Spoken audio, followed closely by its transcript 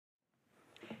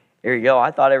Here you go. I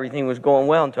thought everything was going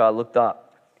well until I looked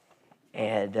up.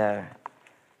 And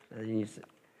we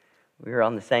were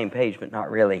on the same page, but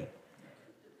not really.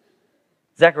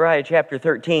 Zechariah chapter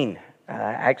 13.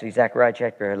 Zechariah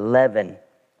chapter 11.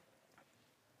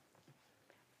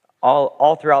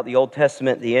 All throughout the Old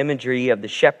Testament, the imagery of the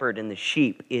shepherd and the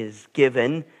sheep is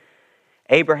given.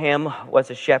 Abraham was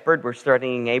a shepherd. We're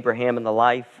studying Abraham and the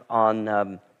life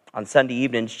on Sunday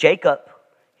evenings. Jacob,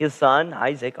 his son,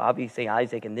 Isaac, obviously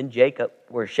Isaac, and then Jacob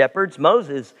were shepherds.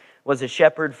 Moses was a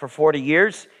shepherd for 40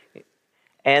 years,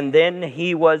 and then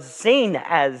he was seen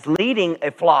as leading a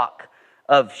flock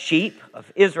of sheep,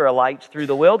 of Israelites, through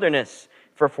the wilderness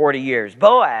for 40 years.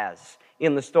 Boaz,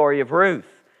 in the story of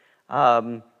Ruth,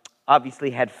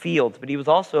 obviously had fields, but he was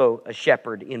also a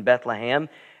shepherd in Bethlehem.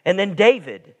 And then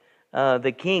David,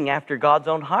 the king after God's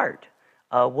own heart,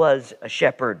 was a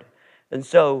shepherd. And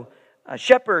so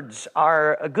shepherds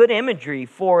are a good imagery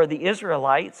for the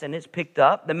Israelites, and it's picked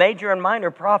up. The major and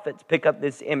minor prophets pick up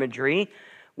this imagery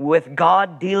with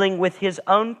God dealing with his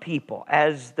own people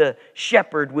as the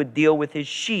shepherd would deal with his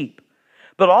sheep.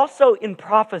 But also in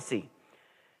prophecy,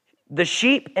 the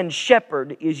sheep and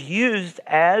shepherd is used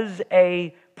as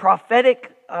a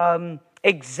prophetic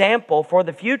example for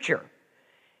the future.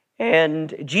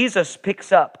 And Jesus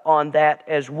picks up on that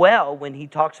as well when he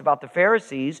talks about the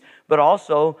Pharisees, but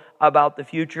also about the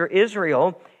future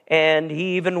Israel. And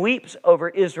he even weeps over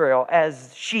Israel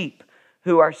as sheep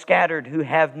who are scattered, who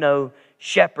have no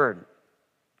shepherd.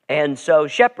 And so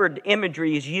shepherd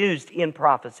imagery is used in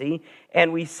prophecy,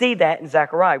 and we see that in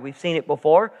Zechariah. We've seen it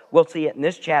before, we'll see it in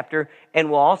this chapter, and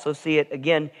we'll also see it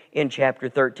again in chapter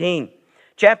 13.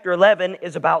 Chapter 11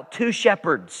 is about two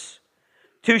shepherds.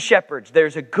 Two shepherds.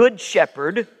 There's a good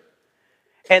shepherd,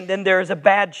 and then there's a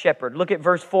bad shepherd. Look at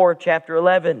verse 4 of chapter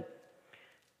 11.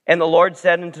 And the Lord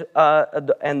said,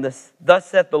 thus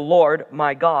saith the Lord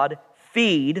my God,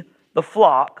 feed the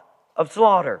flock of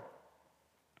slaughter.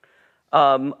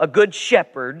 A good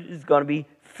shepherd is going to be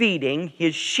feeding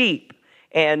his sheep.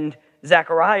 And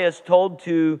Zechariah is told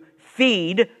to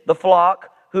feed the flock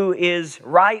who is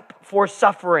ripe for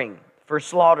suffering, for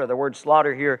slaughter. The word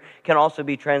slaughter here can also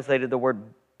be translated the word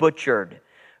butchered.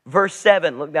 Verse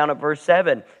 7, look down at verse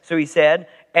 7. So he said,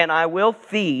 and I will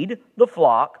feed the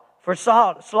flock for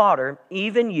slaughter,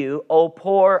 even you, O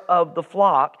poor of the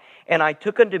flock. And I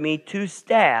took unto me two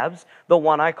staves, the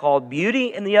one I called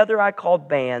beauty, and the other I called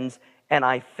bands, and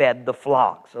I fed the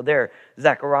flock. So there,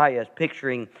 Zechariah is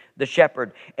picturing the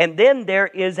shepherd. And then there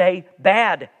is a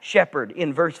bad shepherd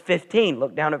in verse 15.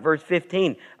 Look down at verse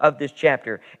 15 of this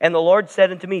chapter. And the Lord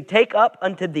said unto me, take up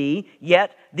unto thee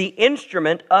yet the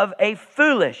instrument of a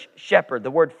foolish shepherd.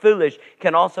 The word foolish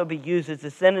can also be used as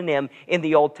a synonym in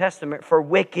the Old Testament for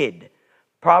wicked.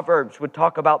 Proverbs would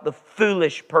talk about the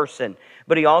foolish person,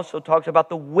 but he also talks about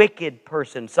the wicked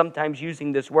person, sometimes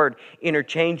using this word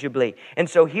interchangeably. And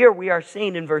so here we are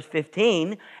seeing in verse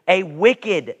 15 a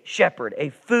wicked shepherd, a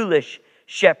foolish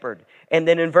shepherd. And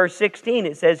then in verse 16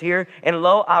 it says here, and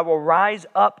lo, I will rise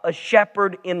up a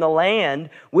shepherd in the land,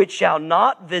 which shall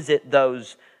not visit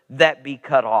those that be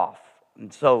cut off.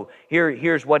 And so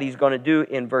here's what he's going to do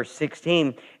in verse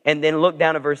 16. And then look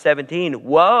down at verse 17.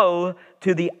 Woe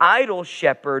to the idle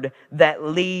shepherd that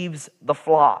leaves the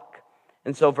flock.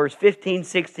 And so verse 15,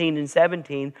 16, and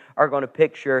 17 are going to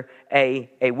picture a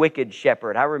wicked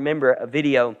shepherd. I remember a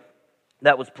video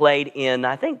that was played in,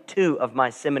 I think, 2 of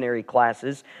my seminary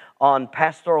classes on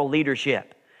pastoral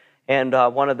leadership. And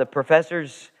one of the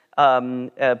professors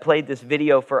played this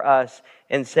video for us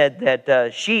and said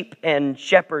that sheep and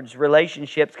shepherds'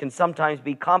 relationships can sometimes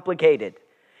be complicated.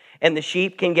 And the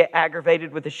sheep can get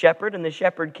aggravated with the shepherd, and the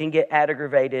shepherd can get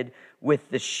aggravated with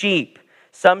the sheep.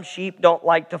 Some sheep don't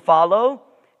like to follow,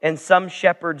 and some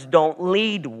shepherds don't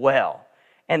lead well.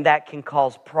 And that can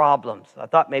cause problems. I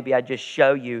thought maybe I'd just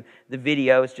show you the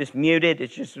video. It's just muted.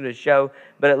 It's just to show,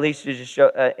 but at least to just show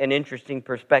an interesting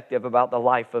perspective about the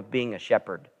life of being a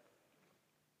shepherd.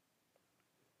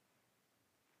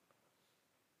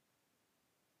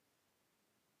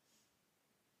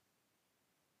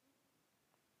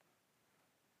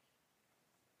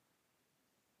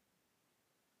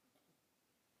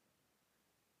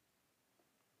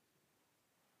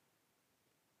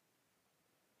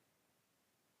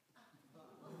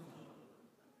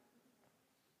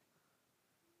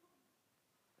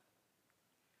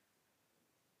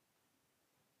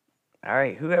 All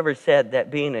right, whoever said that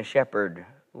being a shepherd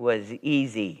was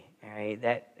easy, all right,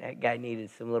 that guy needed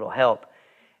some little help.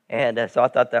 And so I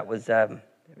thought that was kind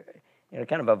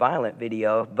of a violent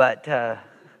video, but a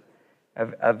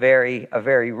very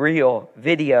real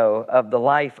video of the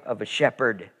life of a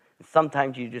shepherd.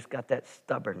 Sometimes you just got that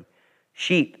stubborn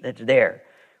sheep that's there.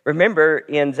 Remember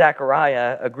in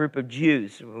Zechariah, a group of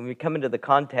Jews, when we come into the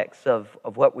context of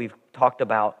what we've talked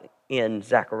about in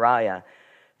Zechariah,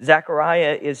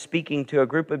 Zechariah is speaking to a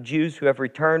group of Jews who have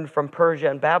returned from Persia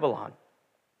and Babylon.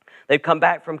 They've come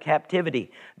back from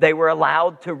captivity. They were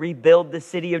allowed to rebuild the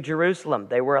city of Jerusalem.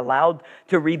 They were allowed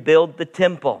to rebuild the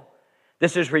temple.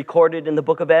 This is recorded in the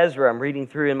book of Ezra. I'm reading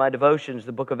through in my devotions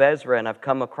the book of Ezra, and I've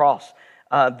come across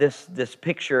this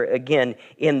picture again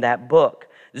in that book.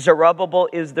 Zerubbabel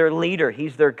is their leader.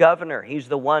 He's their governor. He's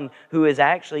the one who is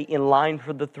actually in line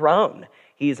for the throne.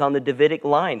 He's on the Davidic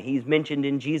line. He's mentioned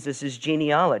in Jesus'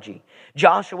 genealogy.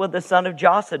 Joshua, the son of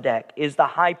Josedek, is the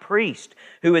high priest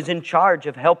who is in charge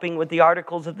of helping with the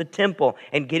articles of the temple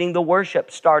and getting the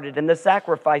worship started and the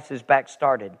sacrifices back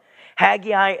started.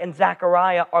 Haggai and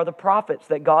Zechariah are the prophets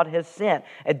that God has sent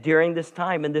during this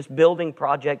time in this building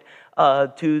project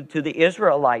to the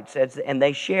Israelites, and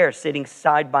they share sitting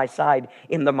side by side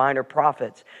in the minor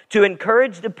prophets to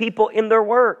encourage the people in their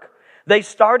work. They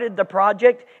started the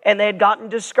project and they had gotten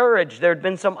discouraged. There had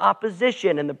been some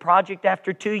opposition and the project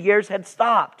after 2 years had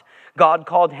stopped. God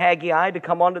called Haggai to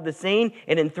come onto the scene,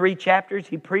 and in 3 chapters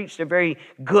he preached a very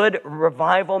good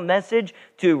revival message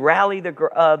to rally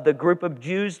the group of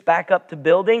Jews back up to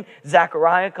building.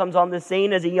 Zechariah comes on the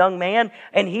scene as a young man,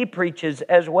 and he preaches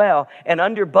as well. And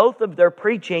under both of their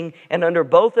preaching and under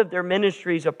both of their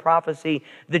ministries of prophecy,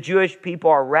 the Jewish people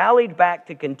are rallied back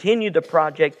to continue the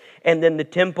project, and then the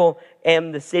temple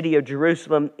and the city of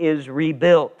Jerusalem is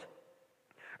rebuilt.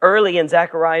 Early in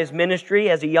Zechariah's ministry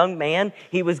as a young man,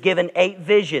 he was given 8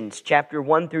 visions, chapter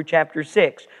 1 through chapter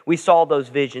 6. We saw those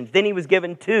visions. Then he was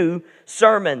given 2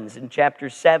 sermons in chapter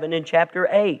 7 and chapter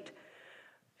 8.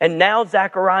 And now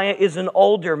Zechariah is an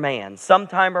older man,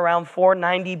 sometime around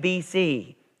 490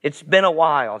 BC. It's been a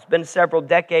while. It's been several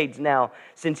decades now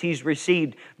since he's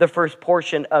received the first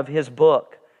portion of his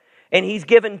book. And he's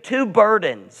given 2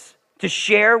 burdens to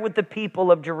share with the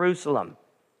people of Jerusalem.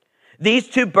 These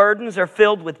 2 burdens are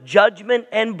filled with judgment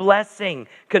and blessing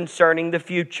concerning the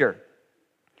future.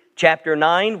 Chapter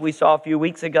 9, we saw a few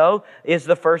weeks ago, is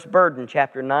the first burden.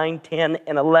 Chapter 9, 10,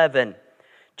 and 11.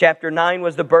 Chapter 9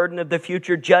 was the burden of the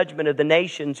future judgment of the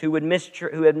nations who had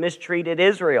mistreated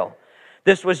Israel.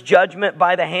 This was judgment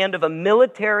by the hand of a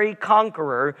military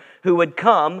conqueror who would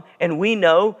come, and we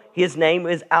know his name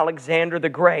is Alexander the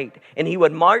Great. And he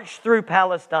would march through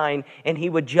Palestine, and he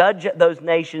would judge those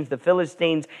nations, the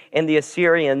Philistines and the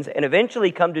Assyrians, and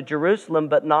eventually come to Jerusalem,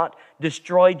 but not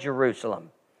destroy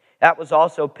Jerusalem. That was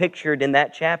also pictured in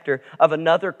that chapter of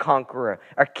another conqueror,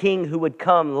 a king who would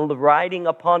come riding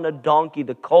upon a donkey,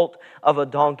 the colt of a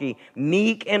donkey,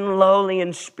 meek and lowly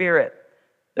in spirit.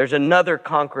 There's another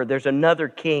conqueror, there's another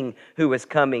king who is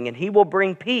coming, and he will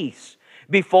bring peace.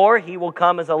 Before, he will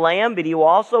come as a lamb, but he will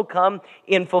also come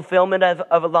in fulfillment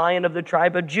of a lion of the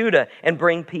tribe of Judah and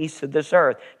bring peace to this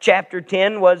earth. Chapter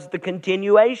 10 was the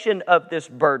continuation of this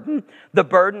burden, the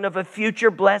burden of a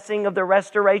future blessing of the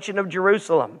restoration of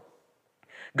Jerusalem.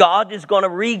 God is going to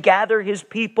regather his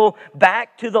people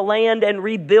back to the land and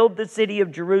rebuild the city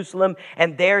of Jerusalem,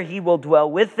 and there he will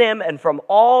dwell with them, and from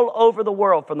all over the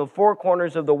world, from the 4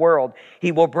 corners of the world,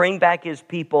 he will bring back his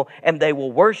people, and they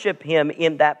will worship him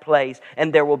in that place,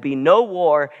 and there will be no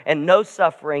war and no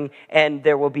suffering, and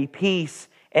there will be peace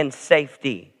and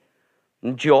safety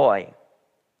and joy.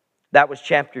 That was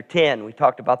chapter 10. We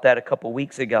talked about that a couple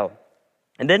weeks ago.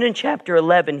 And then in chapter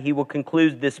 11, he will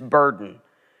conclude this burden.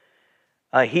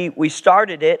 We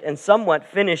started it and somewhat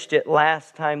finished it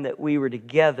last time that we were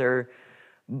together,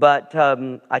 but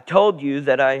I told you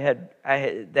that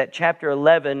that chapter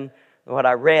 11, what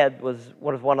I read, was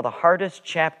one of the hardest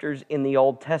chapters in the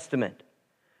Old Testament.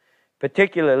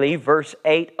 Particularly verse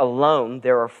 8 alone,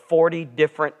 there are 40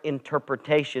 different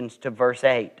interpretations to verse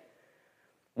 8.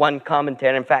 One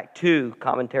commentary, in fact 2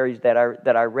 commentaries that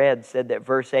I read, said that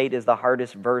verse 8 is the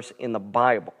hardest verse in the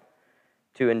Bible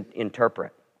to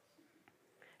interpret.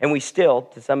 And we still,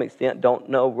 to some extent, don't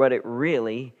know what it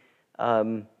really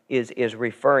is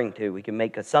referring to. We can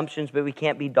make assumptions, but we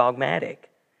can't be dogmatic.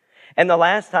 And the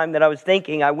last time that I was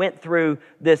thinking, I went through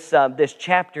this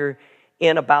chapter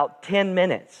in about 10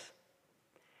 minutes.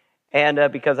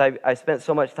 And because I spent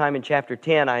so much time in chapter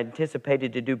 10, I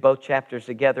anticipated to do both chapters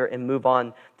together and move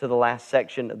on to the last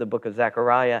section of the book of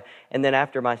Zechariah. And then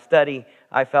after my study,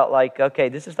 I felt like, okay,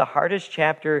 this is the hardest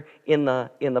chapter in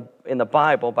the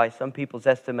Bible by some people's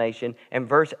estimation. And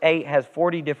verse 8 has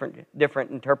 40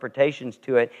 different interpretations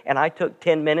to it. And I took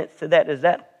 10 minutes to that.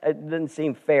 It doesn't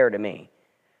seem fair to me.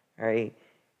 All right?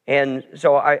 And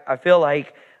so I feel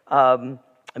like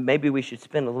maybe we should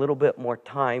spend a little bit more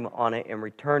time on it and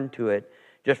return to it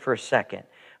just for a second.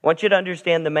 I want you to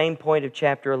understand the main point of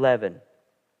chapter 11.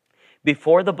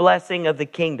 Before the blessing of the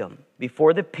kingdom,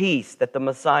 before the peace that the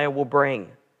Messiah will bring,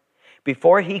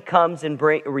 before he comes and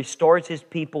restores his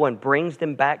people and brings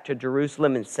them back to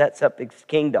Jerusalem and sets up his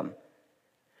kingdom,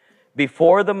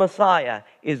 before the Messiah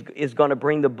is going to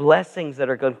bring the blessings that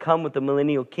are going to come with the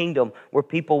millennial kingdom, where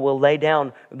people will lay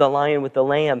down the lion with the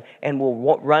lamb and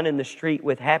will run in the street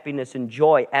with happiness and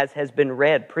joy, as has been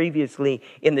read previously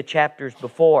in the chapters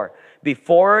before.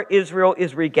 Before Israel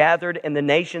is regathered and the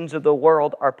nations of the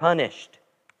world are punished,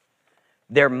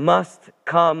 there must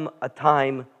come a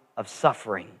time of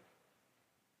suffering.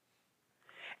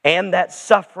 And that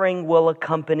suffering will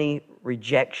accompany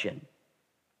rejection.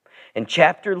 And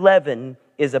chapter 11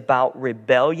 is about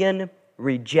rebellion,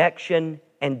 rejection,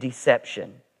 and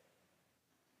deception.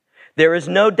 There is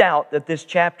no doubt that this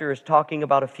chapter is talking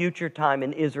about a future time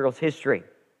in Israel's history.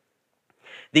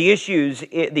 The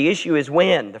issue is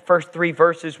when. The first 3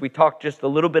 verses we talked just a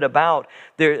little bit about.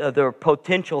 There are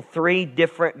potential 3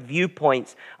 different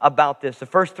viewpoints about this. The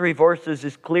first 3 verses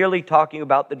is clearly talking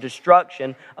about the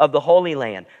destruction of the Holy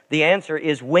Land. The answer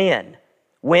is when.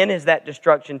 When does that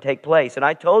destruction take place? And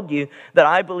I told you that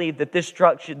I believe that this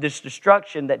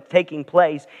destruction that's taking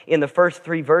place in the first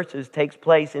 3 verses takes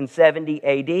place in 70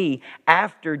 AD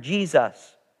after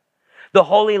Jesus. The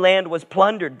Holy Land was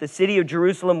plundered. The city of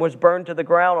Jerusalem was burned to the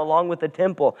ground along with the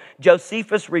temple.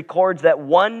 Josephus records that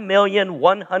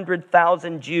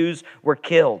 1,100,000 Jews were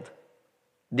killed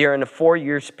during a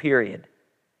 4-year period.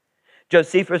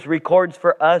 Josephus records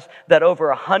for us that over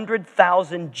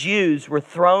 100,000 Jews were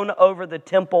thrown over the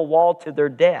temple wall to their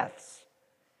deaths.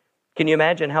 Can you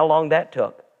imagine how long that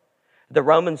took? The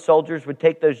Roman soldiers would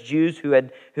take those Jews who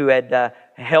had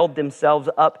held themselves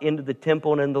up into the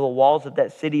temple and into the walls of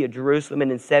that city of Jerusalem,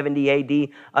 and in 70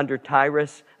 AD under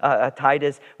Titus,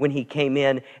 when he came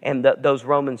in, and those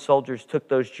Roman soldiers took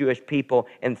those Jewish people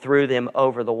and threw them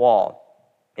over the wall.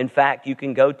 In fact, you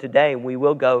can go today, and we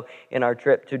will go in our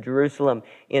trip to Jerusalem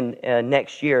in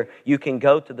next year. You can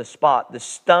go to the spot. The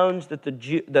stones that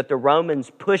the Romans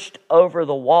pushed over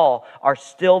the wall are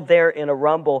still there in a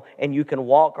rumble, and you can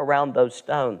walk around those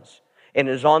stones. And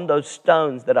it is on those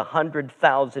stones that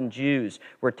 100,000 Jews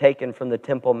were taken from the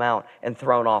Temple Mount and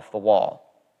thrown off the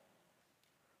wall.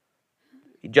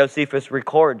 Josephus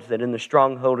records that in the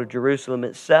stronghold of Jerusalem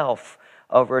itself,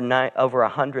 over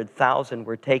 100,000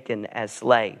 were taken as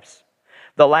slaves.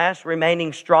 The last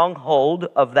remaining stronghold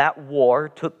of that war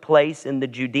took place in the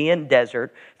Judean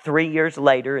desert 3 years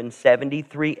later in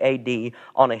 73 AD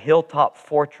on a hilltop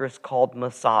fortress called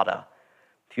Masada.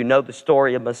 If you know the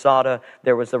story of Masada,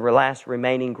 there was the last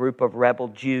remaining group of rebel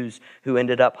Jews who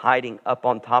ended up hiding up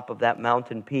on top of that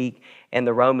mountain peak, and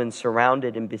the Romans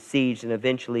surrounded and besieged and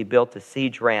eventually built a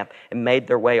siege ramp and made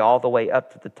their way all the way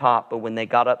up to the top. But when they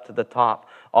got up to the top,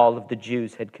 all of the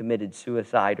Jews had committed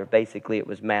suicide, or basically it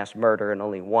was mass murder, and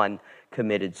only one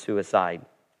committed suicide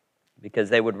because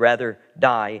they would rather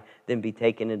die than be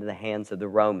taken into the hands of the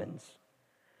Romans.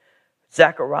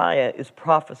 Zechariah is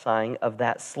prophesying of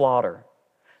that slaughter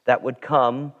that would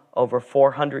come over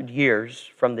 400 years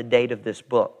from the date of this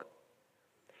book.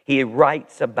 He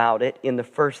writes about it in the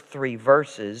first 3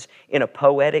 verses in a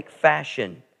poetic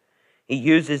fashion. He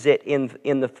uses it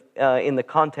in the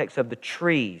context of the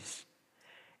trees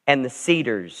and the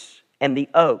cedars and the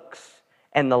oaks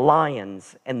and the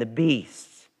lions and the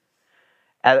beasts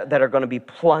that are going to be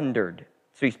plundered.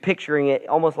 So he's picturing it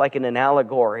almost like in an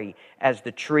allegory as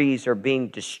the trees are being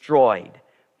destroyed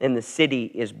and the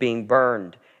city is being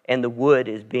burned and the wood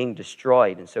is being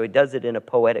destroyed. And so he does it in a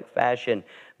poetic fashion,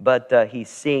 but he's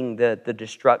seeing the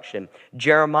destruction.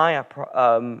 Jeremiah,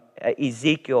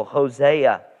 Ezekiel,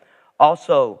 Hosea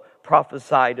also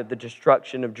prophesied of the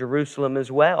destruction of Jerusalem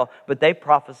as well, but they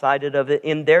prophesied of it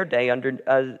in their day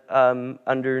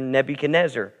under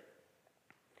Nebuchadnezzar.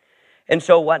 And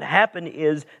so what happened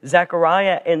is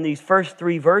Zechariah in these first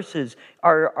 3 verses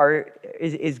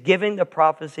is giving the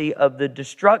prophecy of the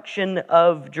destruction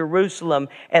of Jerusalem,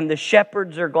 and the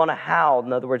shepherds are going to howl.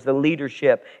 In other words, the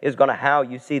leadership is going to howl.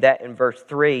 You see that in verse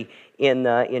 3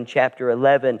 in chapter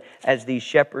 11, as these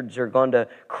shepherds are going to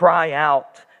cry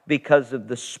out because of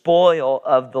the spoil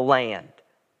of the land.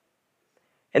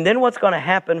 And then what's going to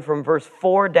happen from verse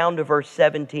 4 down to verse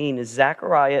 17 is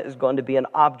Zechariah is going to be an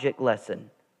object lesson.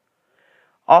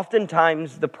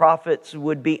 Oftentimes, the prophets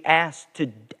would be asked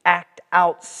to act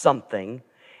out something,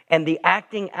 and the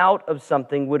acting out of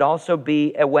something would also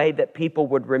be a way that people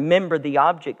would remember the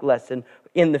object lesson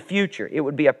in the future. It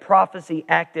would be a prophecy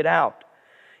acted out.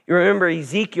 You remember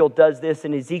Ezekiel does this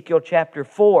in Ezekiel chapter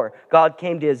 4. God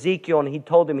came to Ezekiel and he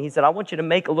told him, he said, I want you to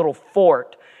make a little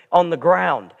fort on the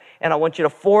ground. and I want you to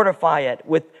fortify it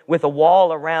with a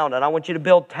wall around, and I want you to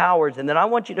build towers, and then I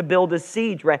want you to build a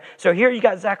siege ramp. So here you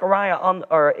got Zechariah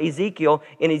or Ezekiel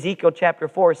in Ezekiel chapter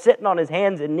 4 sitting on his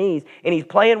hands and knees, and he's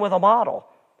playing with a model.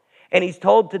 And he's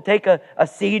told to take a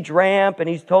siege ramp, and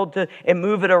he's told to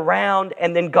move it around.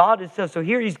 And then God is so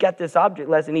here he's got this object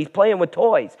lesson. He's playing with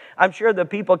toys. I'm sure the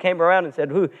people came around and said,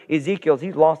 Ezekiel's,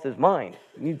 he's lost his mind.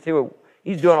 You see what,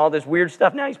 he's doing all this weird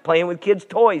stuff. Now he's playing with kids'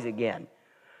 toys again.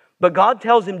 But God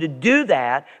tells him to do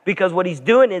that because what he's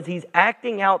doing is he's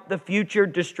acting out the future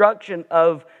destruction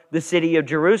of the city of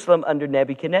Jerusalem under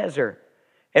Nebuchadnezzar,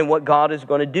 and what God is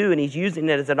going to do, and he's using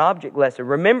it as an object lesson.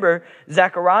 Remember,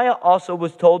 Zechariah also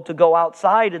was told to go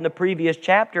outside in the previous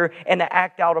chapter and to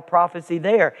act out a prophecy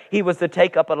there. He was to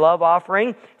take up a love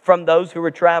offering from those who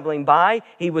were traveling by.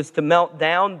 He was to melt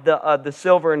down the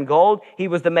silver and gold. He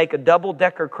was to make a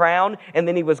double-decker crown, and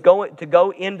then he was going to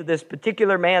go into this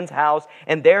particular man's house,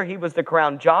 and there he was to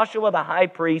crown Joshua the high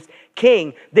priest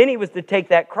king. Then he was to take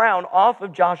that crown off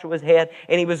of Joshua's head,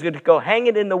 and he was going to go hang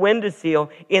it in the windowsill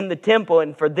in the temple,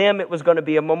 and for them it was going to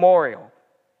be a memorial.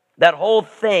 That whole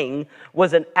thing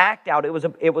was an act out. It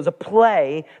was a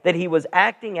play that he was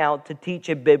acting out to teach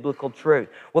a biblical truth.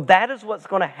 Well, that is what's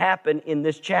going to happen in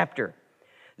this chapter.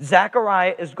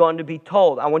 Zechariah is going to be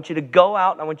told, I want you to go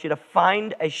out and I want you to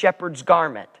find a shepherd's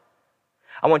garment.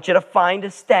 I want you to find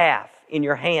a staff in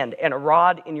your hand and a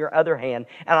rod in your other hand,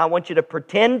 and I want you to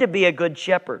pretend to be a good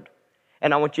shepherd,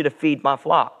 and I want you to feed my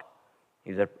flock.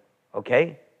 He said,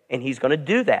 okay. And he's going to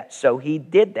do that. So he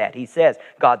did that. He says,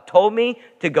 God told me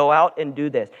to go out and do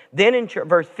this. Then in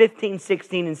verse 15,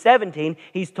 16, and 17,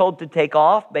 he's told to take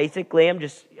off. Basically,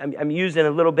 I'm using a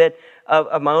little bit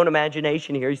of my own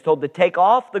imagination here. He's told to take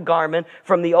off the garment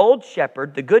from the old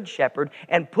shepherd, the good shepherd,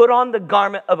 and put on the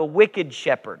garment of a wicked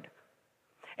shepherd.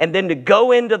 And then to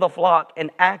go into the flock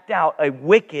and act out a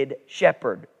wicked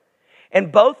shepherd. And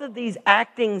both of these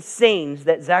acting scenes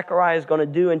that Zechariah is going to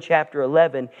do in chapter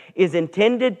 11 is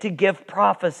intended to give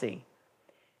prophecy.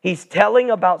 He's telling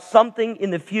about something in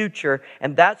the future,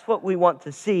 and that's what we want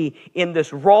to see in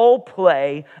this role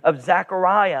play of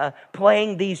Zechariah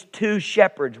playing these two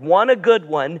shepherds, one a good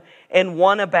one and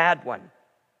one a bad one.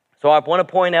 So I want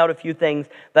to point out a few things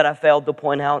that I failed to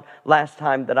point out last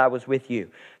time that I was with you.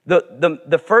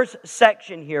 The first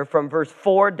section here from verse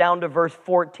 4 down to verse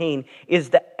 14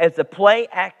 is the play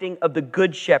acting of the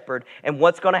good shepherd. And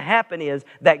what's going to happen is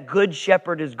that good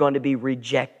shepherd is going to be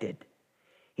rejected.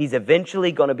 He's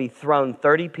eventually going to be thrown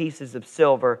 30 pieces of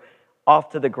silver off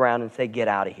to the ground and say, get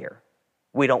out of here.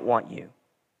 We don't want you.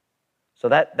 So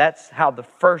that's how the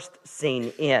first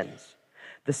scene ends.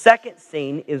 The second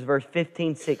scene is verse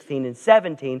 15, 16, and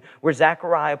 17, where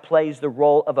Zechariah plays the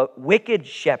role of a wicked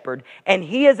shepherd, and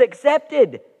he is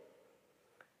accepted.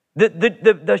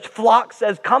 The flock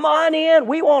says, come on in,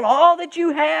 we want all that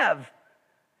you have.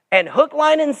 And hook,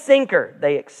 line, and sinker,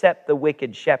 they accept the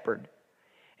wicked shepherd.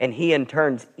 And he in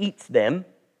turn eats them.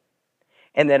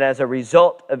 And then as a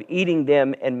result of eating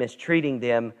them and mistreating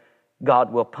them,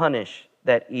 God will punish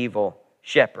that evil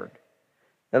shepherd.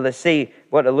 Now let's see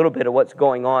a little bit of what's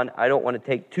going on. I don't want to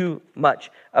take too much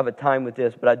of a time with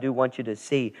this, but I do want you to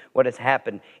see what has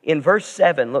happened. In verse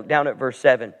 7, look down at verse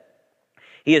 7.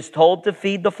 He is told to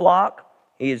feed the flock.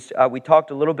 We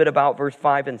talked a little bit about verse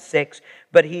 5 and 6,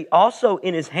 but he also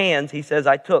in his hands, he says,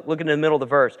 look in the middle of the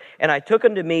verse, and I took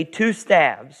unto me 2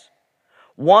 staves.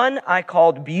 One I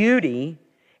called beauty,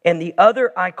 and the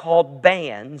other I called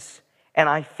bands, and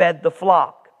I fed the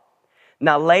flock.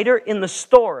 Now later in the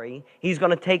story, he's going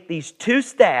to take these 2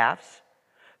 staffs,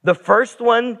 the first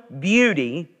one,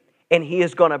 beauty, and he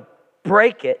is going to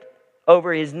break it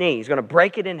over his knee. He's going to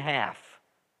break it in half.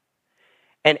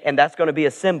 And that's going to be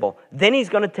a symbol. Then he's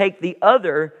going to take the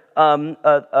other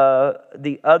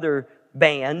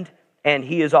band, and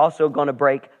he is also going to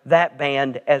break that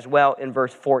band as well in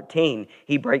verse 14.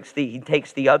 He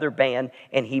takes the other band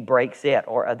and he breaks it,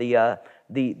 or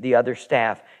the other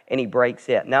staff, and he breaks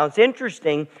it. Now it's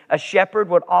interesting, a shepherd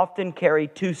would often carry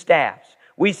 2 staffs.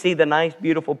 We see the nice,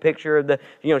 beautiful picture of the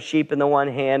sheep in the one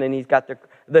hand, and he's got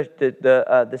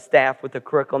the staff with the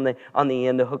crook on the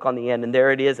end, the hook on the end, and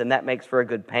there it is, and that makes for a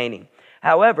good painting.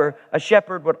 However, a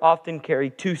shepherd would often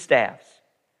carry 2 staffs.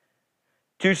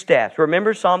 2 staffs.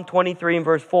 Remember Psalm 23 and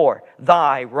verse 4.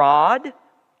 Thy rod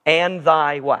and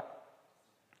thy what?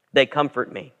 They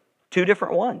comfort me. 2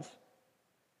 different ones.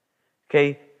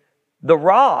 Okay, the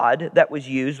rod that was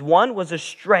used, one was a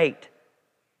straight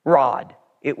rod.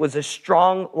 It was as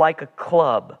strong like a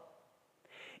club.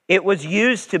 It was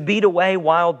used to beat away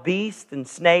wild beasts and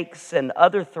snakes and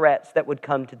other threats that would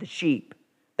come to the sheep.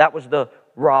 That was the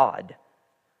rod.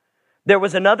 There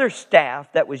was another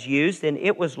staff that was used, and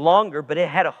it was longer, but it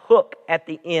had a hook at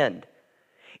the end.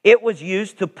 It was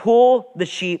used to pull the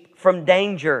sheep from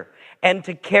danger and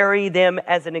to carry them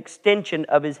as an extension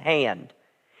of his hand.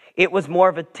 It was more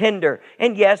of a tender.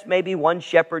 And yes, maybe one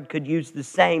shepherd could use the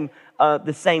same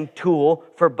tool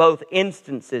for both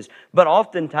instances. But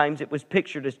oftentimes it was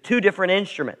pictured as two different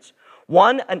instruments.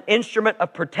 One, an instrument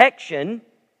of protection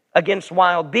against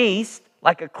wild beasts,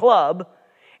 like a club.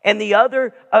 And the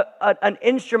other, an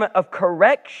instrument of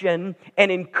correction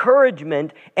and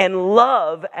encouragement and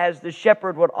love, as the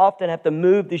shepherd would often have to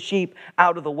move the sheep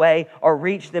out of the way or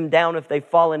reach them down if they've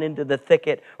fallen into the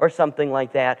thicket or something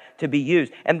like that to be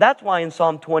used. And that's why in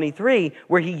Psalm 23,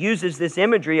 where he uses this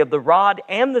imagery of the rod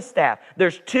and the staff,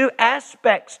 there's two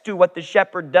aspects to what the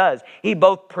shepherd does. He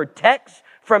both protects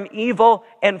from evil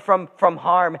and from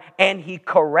harm, and he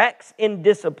corrects in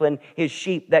discipline his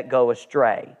sheep that go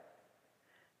astray.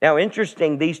 Now,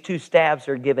 interesting, these two staffs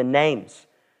are given names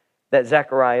that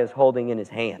Zechariah is holding in his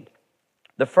hand.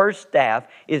 The first staff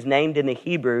is named in the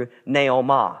Hebrew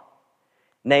Neomah.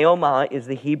 Neomah is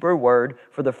the Hebrew word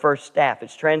for the first staff.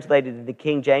 It's translated in the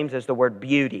King James as the word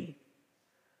beauty.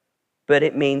 But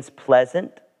it means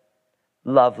pleasant,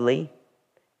 lovely,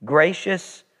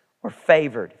 gracious, or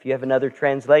favored. If you have another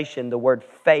translation, the word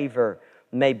favor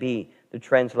may be the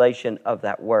translation of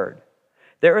that word.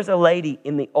 There is a lady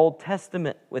in the Old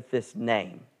Testament with this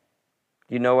name.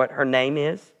 Do you know what her name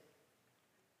is?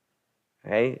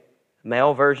 Okay. The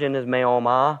male version is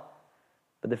Meomah,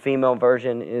 but the female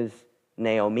version is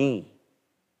Naomi.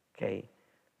 Okay.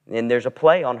 And there's a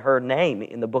play on her name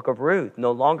in the book of Ruth.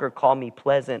 No longer call me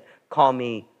pleasant, call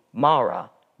me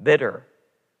Mara, bitter.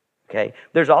 Okay.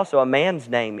 There's also a man's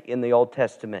name in the Old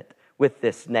Testament with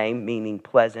this name, meaning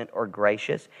pleasant or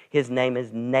gracious. His name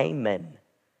is Naaman.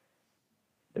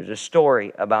 There's a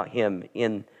story about him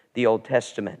in the Old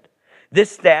Testament. This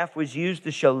staff was used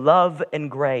to show love and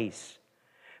grace.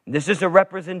 This is a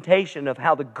representation of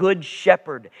how the good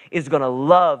shepherd is going to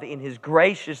love in his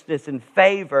graciousness and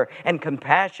favor and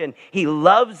compassion. He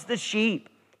loves the sheep.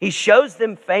 He shows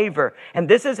them favor. And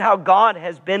this is how God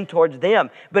has been towards them.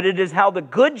 But it is how the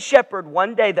good shepherd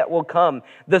one day that will come,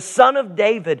 the Son of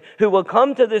David, who will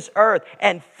come to this earth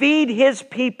and feed his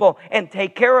people and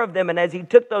take care of them. And as he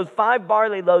took those 5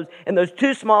 barley loaves and those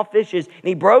 2 small fishes, and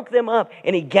he broke them up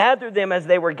and he gathered them as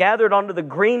they were gathered onto the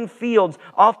green fields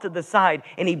off to the side.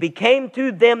 And he became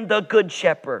to them the good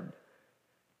shepherd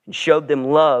and showed them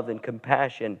love and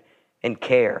compassion and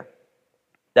care.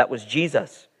 That was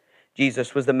Jesus.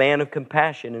 Jesus was the man of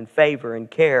compassion and favor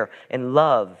and care and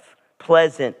love.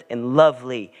 Pleasant and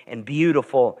lovely and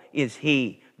beautiful is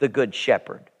he, the good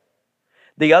shepherd.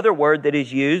 The other word that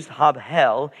is used,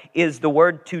 habhel, is the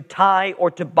word to tie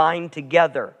or to bind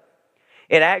together.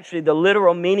 It actually, the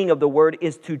literal meaning of the word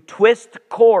is to twist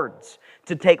cords,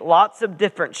 to take lots of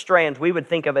different strands. We would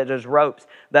think of it as ropes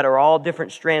that are all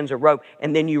different strands of rope.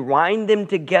 And then you wind them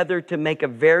together to make a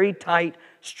very tight,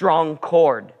 strong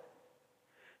cord.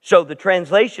 So the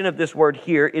translation of this word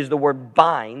here is the word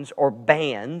binds or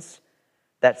bands.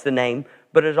 That's the name.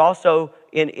 But it's also,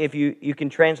 if you can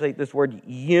translate this word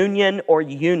union or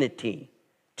unity,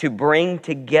 to bring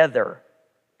together.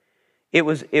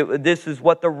 This is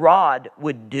what the rod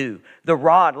would do. The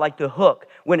rod, like the hook,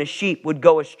 when a sheep would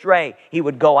go astray, he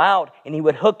would go out and he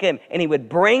would hook him and he would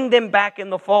bring them back in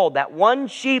the fold. That one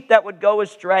sheep that would go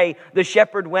astray, the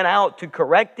shepherd went out to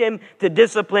correct him, to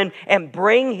discipline, and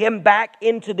bring him back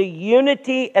into the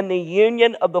unity and the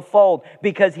union of the fold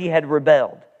because he had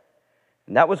rebelled.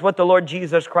 And that was what the Lord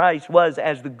Jesus Christ was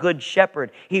as the good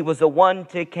shepherd. He was the one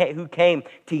who came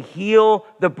to heal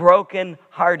the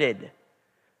brokenhearted,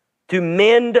 to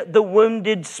mend the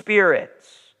wounded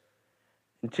spirits,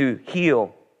 and to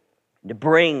heal, to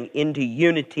bring into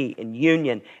unity and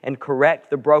union and correct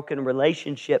the broken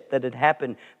relationship that had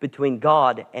happened between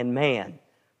God and man.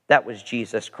 That was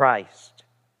Jesus Christ.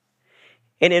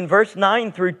 And in verse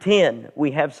 9 through 10,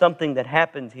 we have something that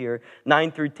happens here.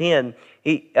 9 through 10,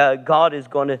 God is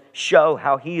going to show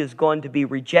how he is going to be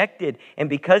rejected. And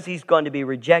because he's going to be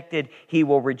rejected, he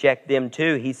will reject them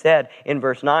too. He said in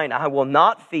verse 9, I will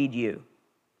not feed you.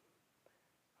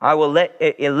 I will let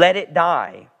it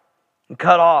die and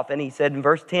cut off. And he said in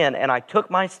verse 10, and I took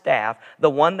my staff,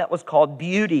 the one that was called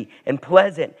beauty and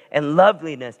pleasant and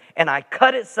loveliness, and I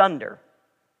cut it sunder,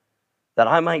 that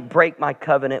I might break my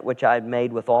covenant which I had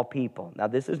made with all people. Now,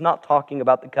 this is not talking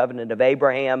about the covenant of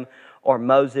Abraham or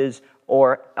Moses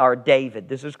or David.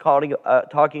 This is talking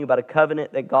about a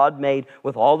covenant that God made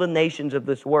with all the nations of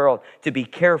this world to be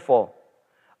careful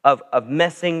of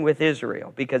messing with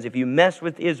Israel. Because if you mess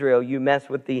with Israel, you mess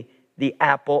with the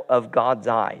apple of God's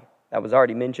eye. That was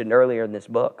already mentioned earlier in this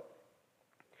book.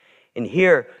 And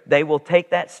here, they will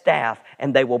take that staff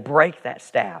and they will break that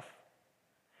staff.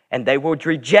 And they will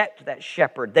reject that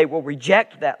shepherd. They will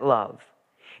reject that love.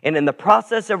 And in the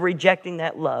process of rejecting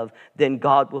that love, then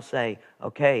God will say,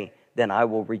 okay, then I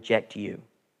will reject you.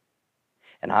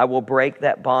 And I will break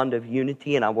that bond of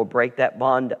unity, and I will break that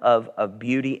bond of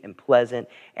beauty and pleasant,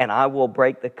 and I will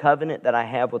break the covenant that I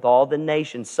have with all the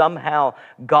nations. Somehow,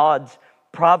 God's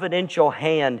providential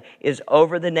hand is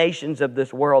over the nations of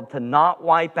this world to not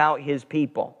wipe out His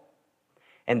people.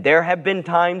 And there have been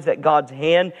times that God's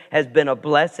hand has been a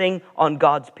blessing on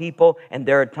God's people, and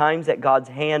there are times that God's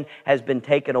hand has been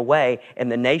taken away,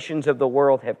 and the nations of the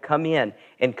world have come in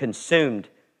and consumed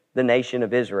the nation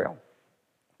of Israel.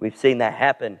 We've seen that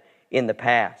happen in the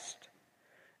past.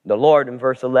 The Lord in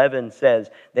verse 11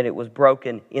 says that it was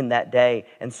broken in that day,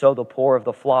 and so the poor of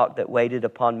the flock that waited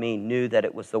upon me knew that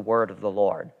it was the word of the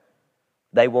Lord.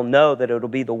 They will know that it will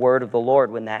be the word of the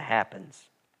Lord when that happens.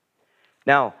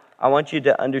 Now, I want you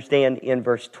to understand in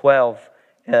verse 12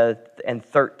 and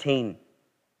 13.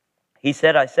 He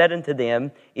said, I said unto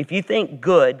them, if you think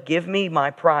good, give me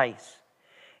my price.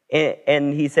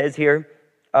 And he says here,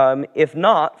 if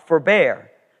not, forbear.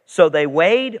 So they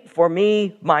weighed for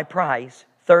me my price,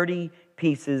 30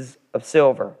 pieces of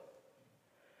silver.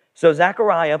 So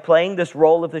Zechariah, playing this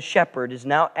role of the shepherd, is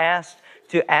now asked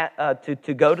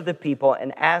to go to the people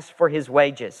and ask for his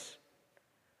wages.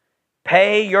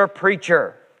 Pay your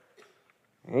preacher.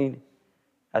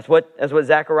 That's what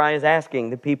Zechariah is asking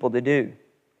the people to do.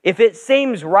 If it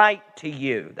seems right to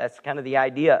you, that's kind of the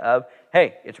idea of,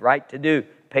 hey, it's right to do,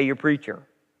 pay your preacher.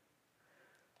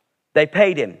 They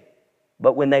paid him.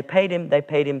 But when they paid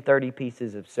him 30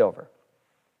 pieces of silver.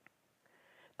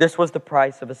 This was the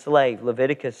price of a slave.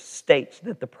 Leviticus states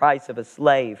that the price of a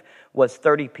slave was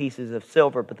 30 pieces of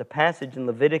silver. But the passage in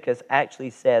Leviticus actually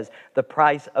says the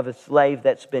price of a slave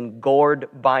that's been gored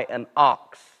by an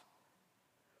ox.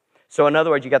 So in other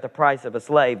words, you got the price of a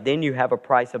slave, then you have a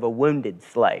price of a wounded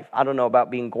slave. I don't know about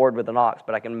being gored with an ox,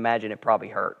 but I can imagine it probably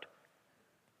hurt.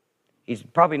 He's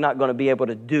probably not going to be able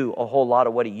to do a whole lot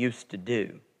of what he used to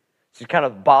do. It's kind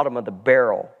of bottom of the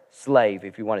barrel slave,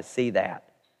 if you want to see that.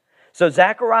 So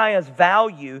Zechariah's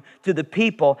value to the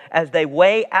people as they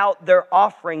weigh out their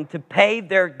offering to pay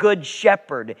their good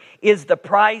shepherd is the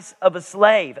price of a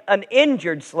slave, an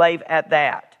injured slave at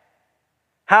that.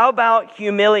 How about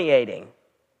humiliating?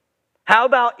 How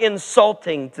about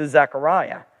insulting to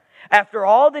Zechariah? After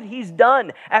all that he's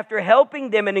done, after helping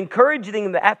them and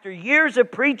encouraging them, after years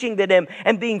of preaching to them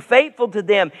and being faithful to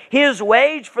them, his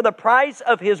wage for the price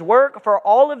of his work for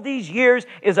all of these years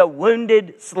is a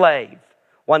wounded slave.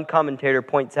 One commentator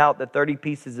points out that 30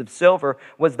 pieces of silver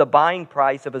was the buying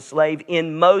price of a slave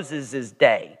in Moses'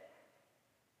 day.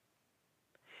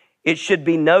 It should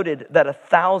be noted that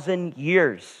 1,000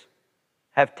 years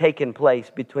have taken place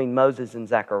between Moses and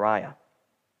Zechariah.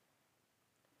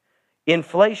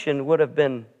 Inflation would have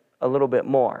been a little bit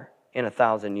more in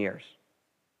 1,000 years.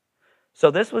 So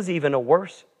this was even a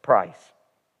worse price.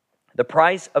 The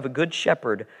price of a good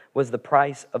shepherd was the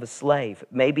price of a slave,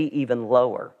 maybe even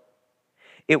lower.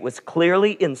 It was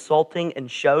clearly insulting and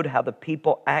showed how the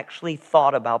people actually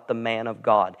thought about the man of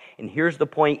God. And here's the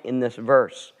point in this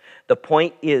verse. The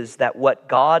point is that what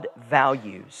God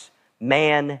values,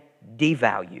 man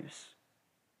devalues.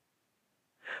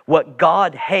 What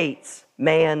God hates,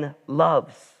 man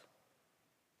loves.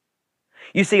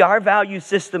 You see, our value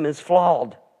system is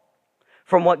flawed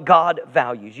from what God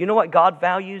values. You know what God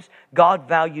values? God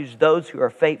values those who are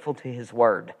faithful to His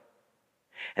word.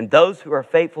 And those who are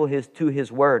faithful to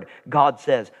His word, God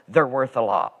says, they're worth a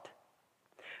lot.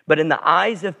 But in the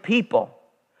eyes of people,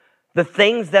 the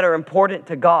things that are important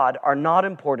to God are not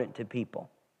important to people.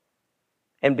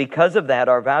 And because of that,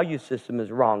 our value system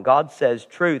is wrong. God says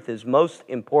truth is most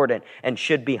important and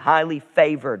should be highly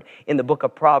favored in the book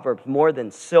of Proverbs more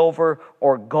than silver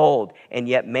or gold. And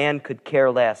yet man could care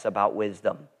less about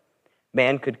wisdom.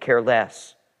 Man could care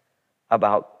less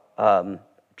about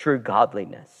true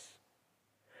godliness.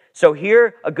 So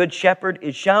here a good shepherd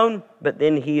is shown, but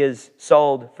then he is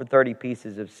sold for 30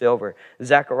 pieces of silver.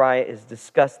 Zechariah is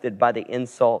disgusted by the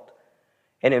insult.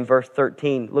 And in verse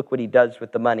 13, look what he does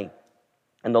with the money.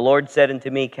 And the Lord said unto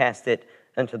me, cast it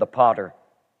unto the potter.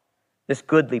 This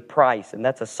goodly price, and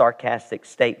that's a sarcastic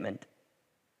statement.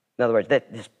 In other words,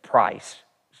 this price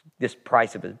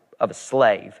of a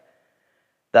slave,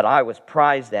 that I was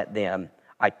prized at them,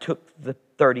 I took the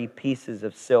 30 pieces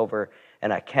of silver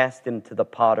and I cast them to the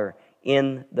potter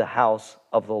in the house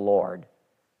of the Lord.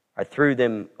 I threw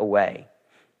them away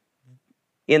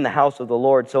in the house of the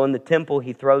Lord. So in the temple,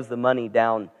 he throws the money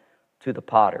down to the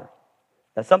potter.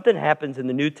 Now, something happens in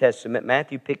the New Testament.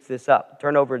 Matthew picks this up.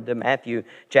 Turn over to Matthew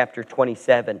chapter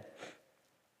 27.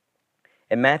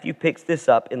 And Matthew picks this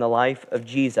up in the life of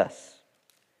Jesus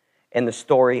and the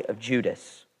story of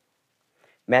Judas.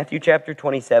 Matthew chapter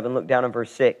 27, look down in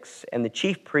verse 6. And the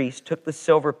chief priest took the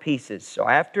silver pieces. So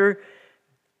after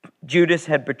Judas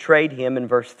had betrayed him in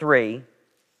verse 3,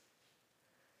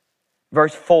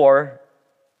 verse 4,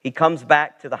 he comes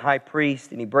back to the high priest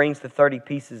and he brings the 30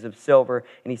 pieces of silver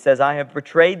and he says, I have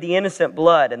betrayed the innocent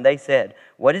blood. And they said,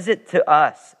 what is it to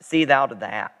us? See thou to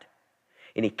that.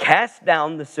 And he cast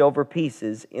down the silver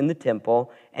pieces in the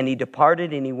temple and he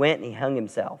departed and he went and he hung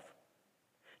himself.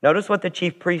 Notice what the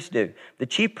chief priests do. The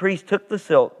chief priest took the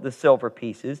silver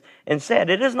pieces and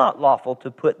said, it is not lawful to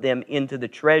put them into the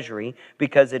treasury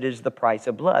because it is the price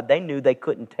of blood. They knew they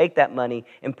couldn't take that money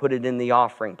and put it in the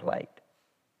offering plate.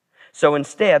 So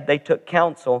instead, they took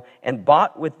counsel and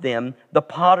bought with them the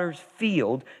potter's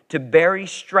field to bury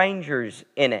strangers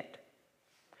in it.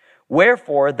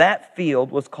 Wherefore, that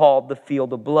field was called the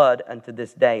field of blood unto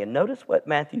this day. And notice what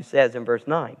Matthew says in verse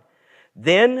 9.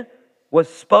 Then was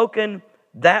fulfilled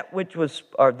that which was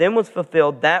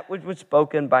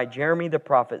spoken by Jeremiah the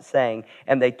prophet, saying,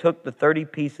 and they took the 30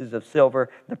 pieces of silver,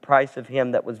 the price of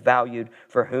him that was valued,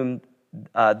 for whom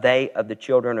they of the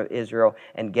children of Israel,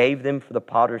 and gave them for the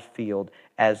potter's field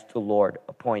as the Lord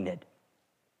appointed.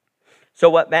 So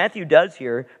what Matthew does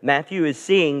here, Matthew is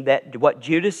seeing that what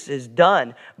Judas has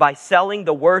done by selling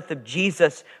the worth of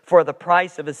Jesus for the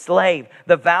price of a slave.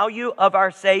 The value of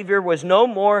our Savior was no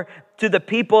more to the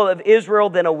people of Israel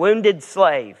than a wounded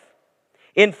slave.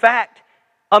 In fact,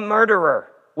 a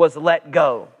murderer was let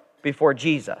go before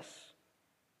Jesus.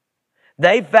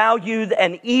 They valued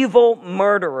an evil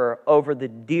murderer over the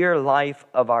dear life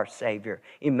of our Savior.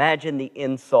 Imagine the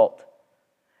insult.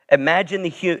 Imagine the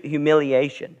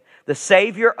humiliation. The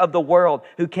Savior of the world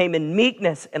who came in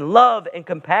meekness and love and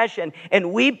compassion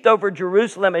and wept over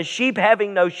Jerusalem as sheep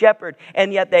having no shepherd.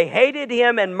 And yet they hated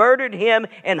him and murdered him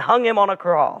and hung him on a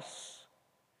cross.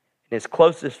 And his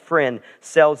closest friend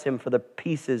sells him for the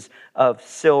pieces of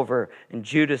silver. And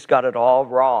Judas got it all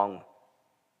wrong.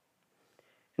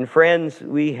 And friends,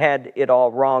 we had it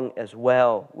all wrong as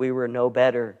well. We were no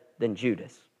better than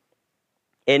Judas.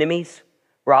 Enemies,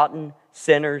 rotten,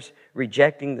 sinners,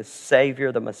 rejecting the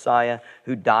Savior, the Messiah,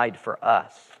 who died for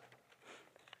us.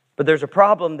 But there's a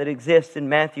problem that exists in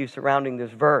Matthew surrounding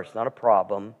this verse. Not a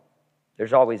problem.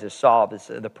 There's always a solve.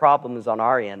 The problem is on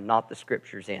our end, not the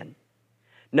Scripture's end.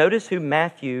 Notice who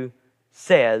Matthew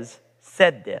said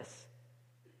this.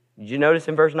 Did you notice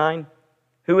in verse 9?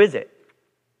 Who is it?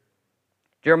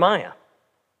 Jeremiah.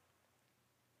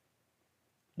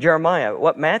 Jeremiah.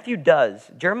 What Matthew does,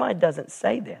 Jeremiah doesn't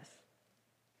say this.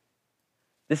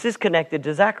 This is connected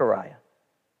to Zechariah.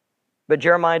 But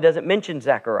Jeremiah doesn't mention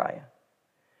Zechariah.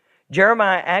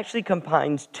 Jeremiah actually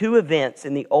combines two events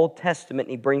in the Old Testament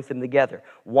and he brings them together.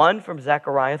 One from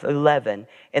Zechariah 11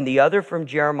 and the other from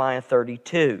Jeremiah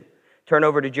 32. Turn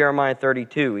over to Jeremiah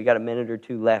 32. We got a minute or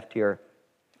two left here.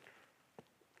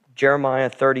 Jeremiah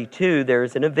 32,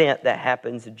 there's an event that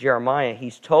happens to Jeremiah.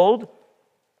 He's told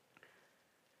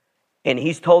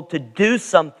to do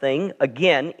something,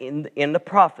 again, in the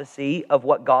prophecy of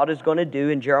what God is going to do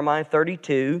in Jeremiah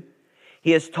 32.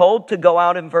 He is told to go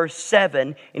out in verse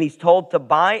 7, and he's told to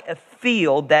buy a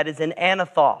field that is in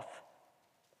Anathoth.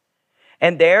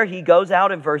 And there he goes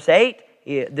out in verse 8.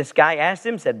 This guy asked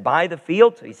him, said, buy the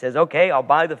field. So he says, okay, I'll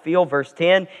buy the field. Verse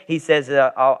 10, he says,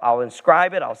 I'll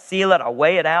inscribe it, I'll seal it, I'll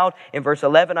weigh it out. In verse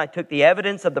 11, I took the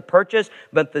evidence of the purchase,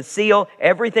 but the seal,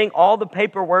 everything, all the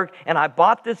paperwork, and I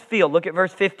bought this field. Look at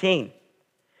verse 15.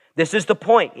 This is the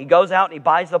point. He goes out and he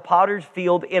buys the potter's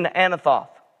field in Anathoth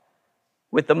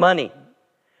with the money.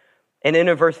 And then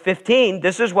in verse 15,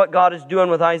 this is what God is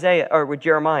doing with with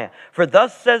Jeremiah. For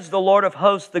thus says the Lord of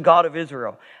hosts, the God of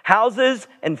Israel, houses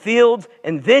and fields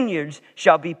and vineyards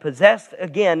shall be possessed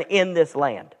again in this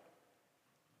land.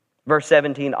 Verse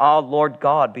 17, Ah, Lord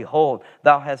God, behold,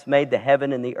 thou hast made the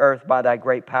heaven and the earth by thy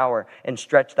great power, and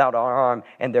stretched out our arm,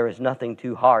 and there is nothing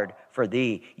too hard for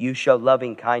thee. You show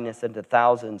loving kindness unto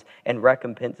thousands, and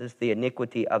recompensest the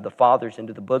iniquity of the fathers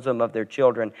into the bosom of their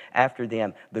children after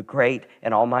them. The great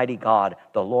and almighty God,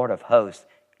 the Lord of hosts,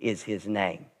 is his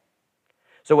name.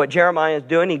 So what Jeremiah is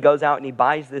doing, he goes out and he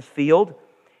buys this field,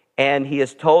 and he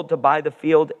is told to buy the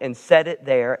field and set it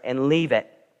there and leave it.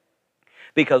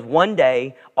 Because one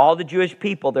day, all the Jewish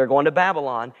people, they're going to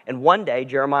Babylon, and one day,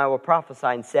 Jeremiah will prophesy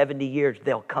in 70 years,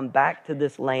 they'll come back to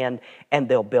this land, and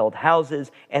they'll build houses,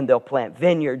 and they'll plant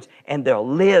vineyards, and they'll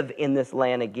live in this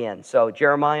land again. So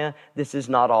Jeremiah, this is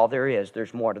not all there is.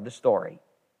 There's more to the story.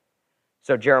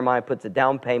 So Jeremiah puts a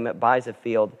down payment, buys a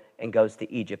field, and goes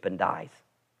to Egypt and dies.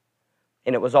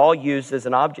 And it was all used as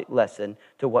an object lesson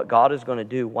to what God is going to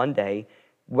do one day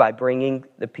by bringing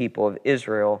the people of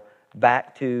Israel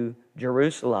back to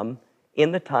Jerusalem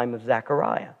in the time of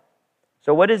Zechariah.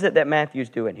 So what is it that Matthew's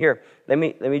doing? Here, let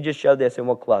me just show this and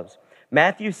we'll close.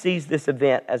 Matthew sees this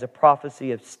event as a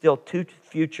prophecy of still two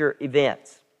future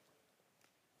events.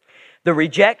 The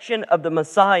rejection of the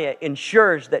Messiah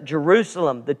ensures that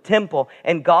Jerusalem, the temple,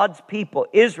 and God's people,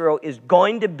 Israel, is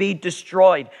going to be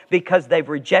destroyed because they've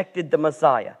rejected the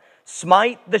Messiah.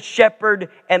 Smite the shepherd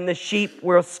and the sheep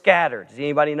were scattered. Does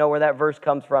anybody know where that verse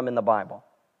comes from in the Bible?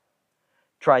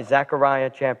 Try Zechariah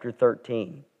chapter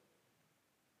 13.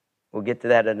 We'll get to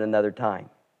that at another time.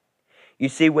 You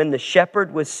see, when the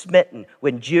shepherd was smitten,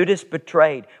 when Judas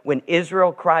betrayed, when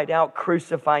Israel cried out,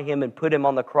 crucify him and put him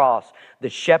on the cross, the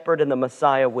shepherd and the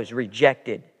Messiah was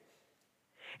rejected.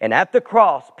 And at the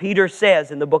cross, Peter says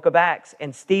in the book of Acts,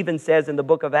 and Stephen says in the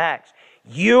book of Acts,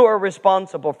 you are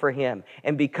responsible for him.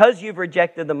 And because you've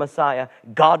rejected the Messiah,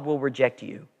 God will reject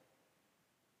you.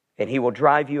 And he will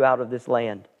drive you out of this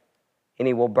land. And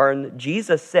he will burn.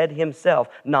 Jesus said himself,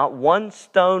 not one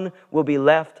stone will be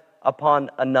left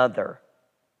upon another.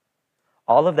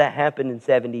 All of that happened in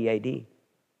 70 AD.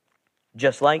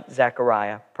 Just like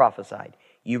Zechariah prophesied.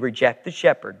 You reject the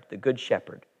shepherd, the good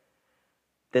shepherd,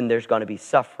 then there's going to be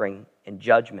suffering and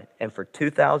judgment. And for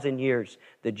 2,000 years,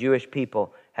 the Jewish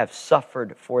people have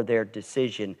suffered for their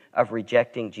decision of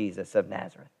rejecting Jesus of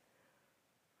Nazareth.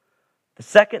 The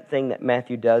second thing that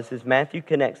Matthew does is Matthew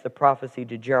connects the prophecy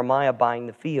to Jeremiah buying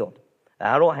the field.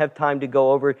 Now, I don't have time to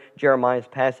go over Jeremiah's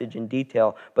passage in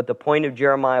detail, but the point of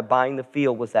Jeremiah buying the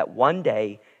field was that one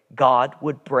day God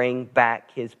would bring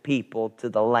back his people to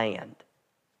the land.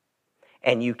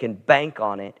 And you can bank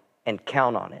on it and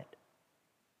count on it.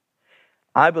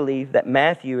 I believe that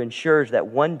Matthew ensures that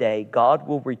one day God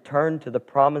will return to the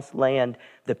promised land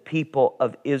the people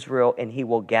of Israel, and he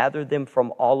will gather them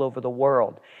from all over the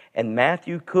world. And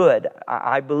Matthew could,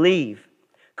 I believe,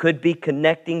 could be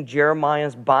connecting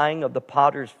Jeremiah's buying of the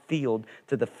potter's field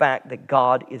to the fact that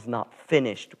God is not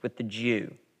finished with the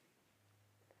Jew.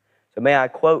 So may I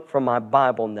quote from my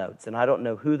Bible notes, and I don't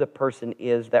know who the person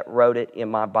is that wrote it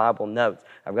in my Bible notes.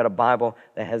 I've got a Bible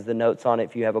that has the notes on it.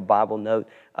 If you have a Bible note,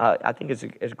 I think it's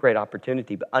a great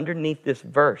opportunity. But underneath this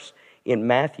verse in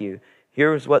Matthew,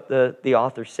 here's what the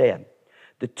author said.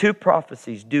 The two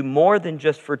prophecies do more than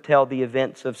just foretell the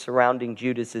events of surrounding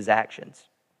Judas's actions.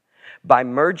 By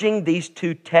merging these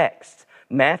two texts,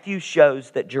 Matthew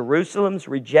shows that Jerusalem's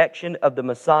rejection of the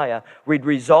Messiah would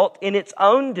result in its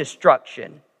own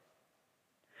destruction,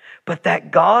 but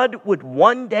that God would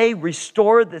one day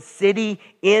restore the city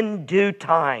in due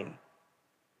time.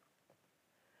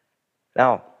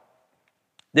 Now,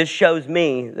 this shows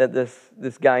me that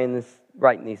this guy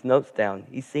writing these notes down,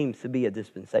 he seems to be a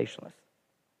dispensationalist.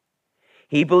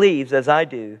 He believes, as I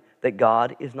do, that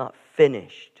God is not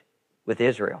finished with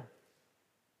Israel.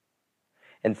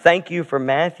 And thank you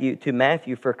to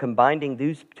Matthew for combining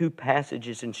these two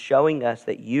passages and showing us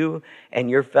that you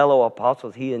and your fellow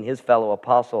apostles, he and his fellow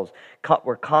apostles,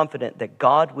 were confident that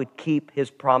God would keep his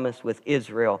promise with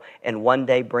Israel and one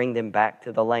day bring them back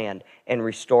to the land and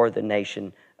restore the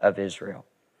nation of Israel.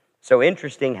 So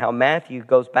interesting how Matthew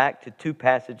goes back to two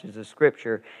passages of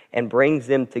Scripture and brings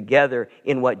them together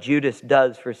in what Judas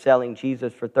does for selling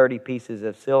Jesus for 30 pieces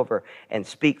of silver and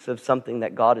speaks of something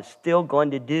that God is still going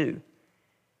to do.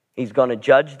 He's going to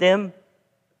judge them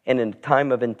in a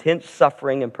time of intense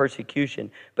suffering and persecution,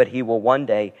 but he will one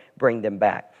day bring them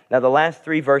back. Now, the last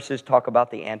three verses talk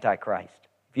about the Antichrist.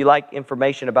 If you like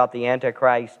information about the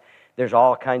Antichrist, there's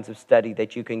all kinds of study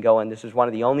that you can go in. This is one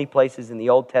of the only places in the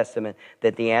Old Testament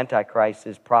that the Antichrist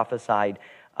is prophesied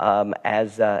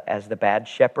as the bad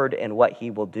shepherd and what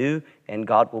he will do, and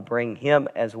God will bring him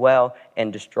as well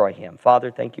and destroy him.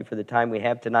 Father, thank you for the time we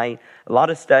have tonight. A lot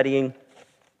of studying.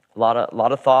 A lot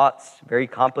of thoughts, very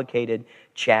complicated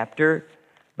chapter,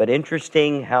 but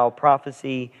interesting how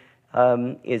prophecy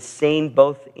is seen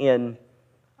both in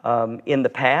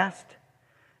the past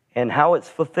and how it's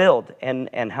fulfilled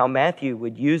and how Matthew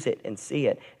would use it and see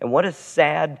it. And what a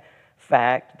sad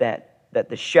fact that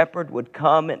the shepherd would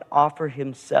come and offer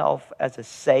himself as a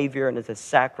savior and as a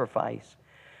sacrifice,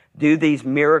 do these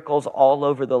miracles all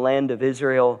over the land of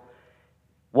Israel,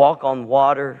 walk on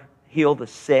water, heal the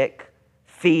sick,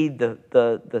 feed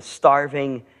the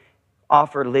starving,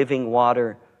 offer living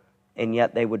water, and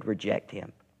yet they would reject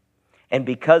him. And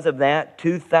because of that,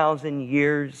 2,000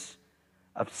 years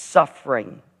of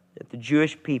suffering that the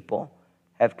Jewish people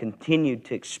have continued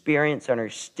to experience and are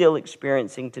still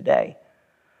experiencing today.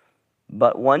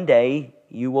 But one day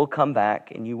you will come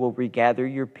back and you will regather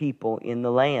your people in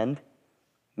the land,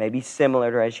 maybe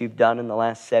similar to as you've done in the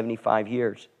last 75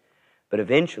 years. But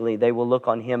eventually they will look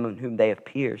on him in whom they have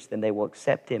pierced, and they will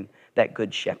accept him, that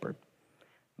good shepherd.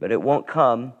 But it won't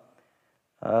come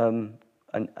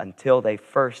until they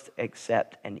first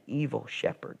accept an evil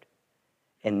shepherd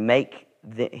and make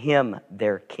him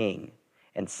their king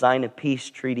and sign a peace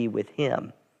treaty with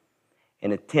him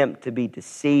and attempt to be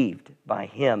deceived by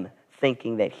him,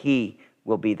 thinking that he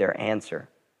will be their answer,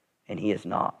 and he is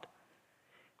not.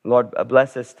 Lord,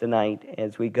 bless us tonight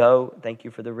as we go. Thank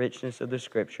you for the richness of the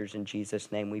Scriptures. In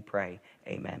Jesus' name we pray.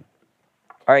 Amen.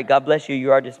 All right, God bless you.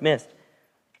 You are dismissed.